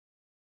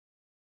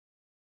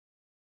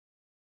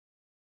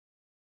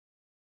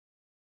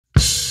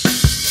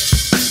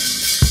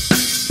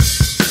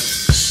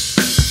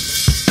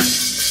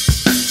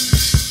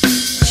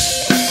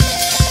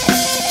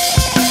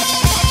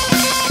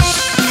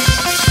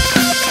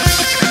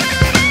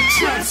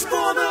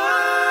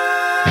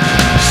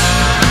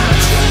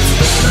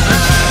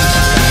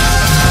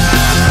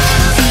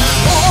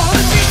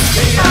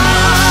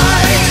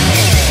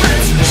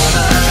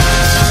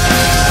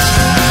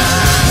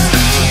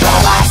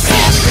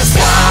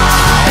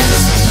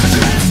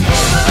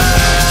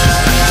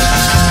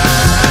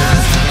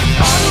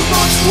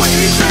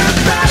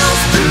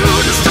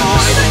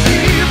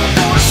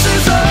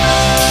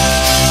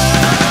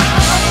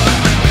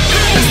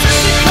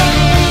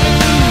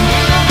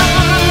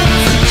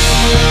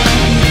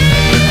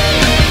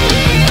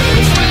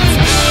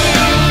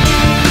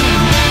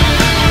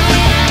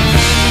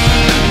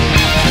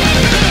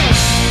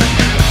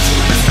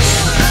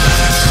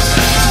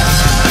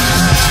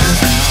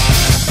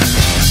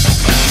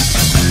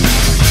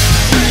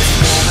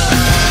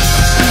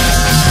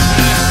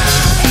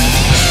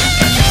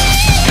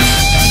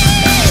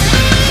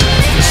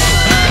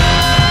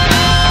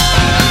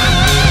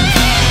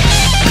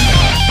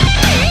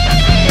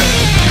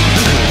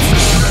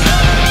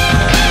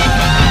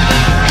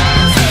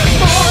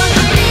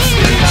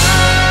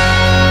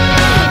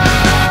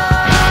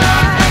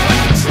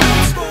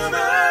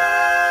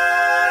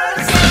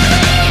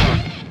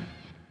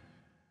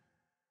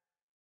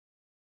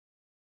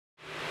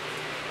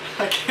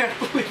I can't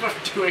believe I'm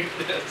doing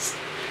this.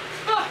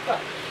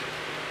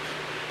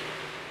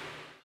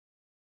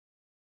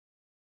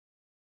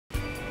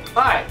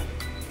 Hi,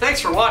 thanks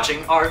for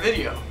watching our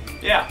video.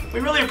 Yeah,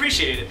 we really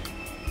appreciate it.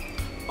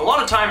 A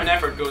lot of time and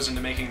effort goes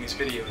into making these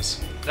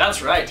videos.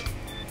 That's right.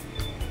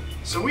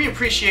 So we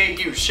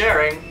appreciate you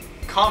sharing,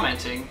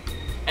 commenting,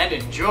 and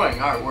enjoying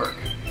our work.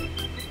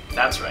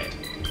 That's right.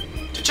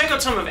 To check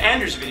out some of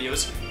Andrew's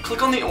videos,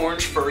 click on the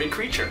orange furry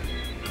creature.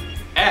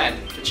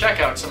 And to check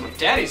out some of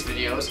Danny's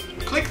videos,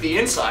 click the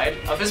inside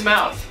of his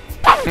mouth.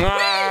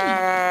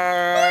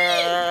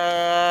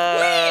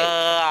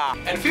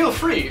 And feel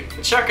free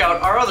to check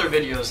out our other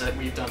videos that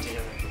we've done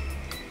together.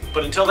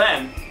 But until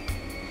then,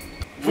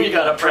 We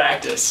gotta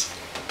practice.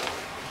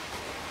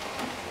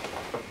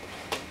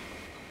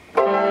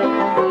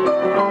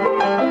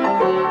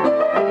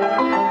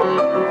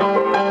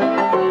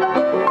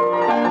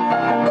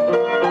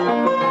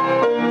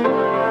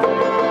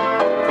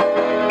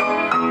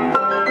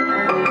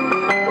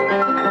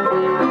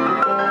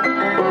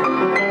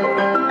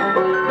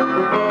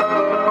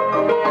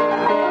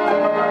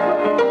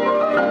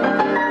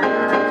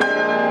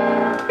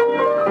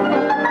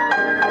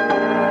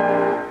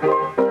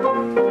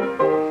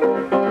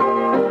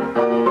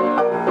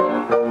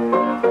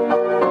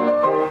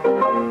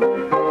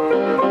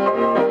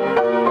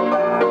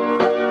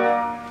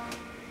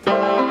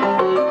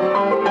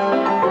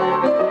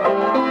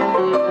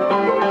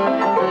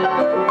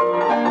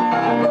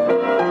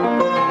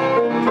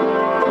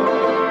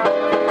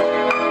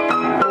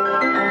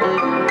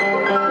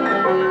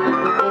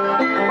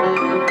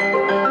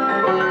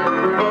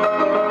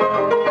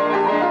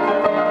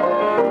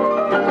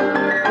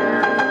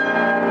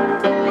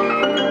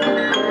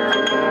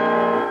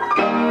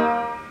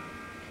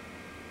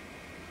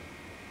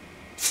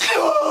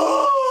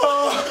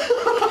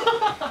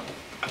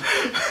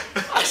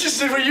 I just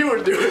did what you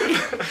were doing.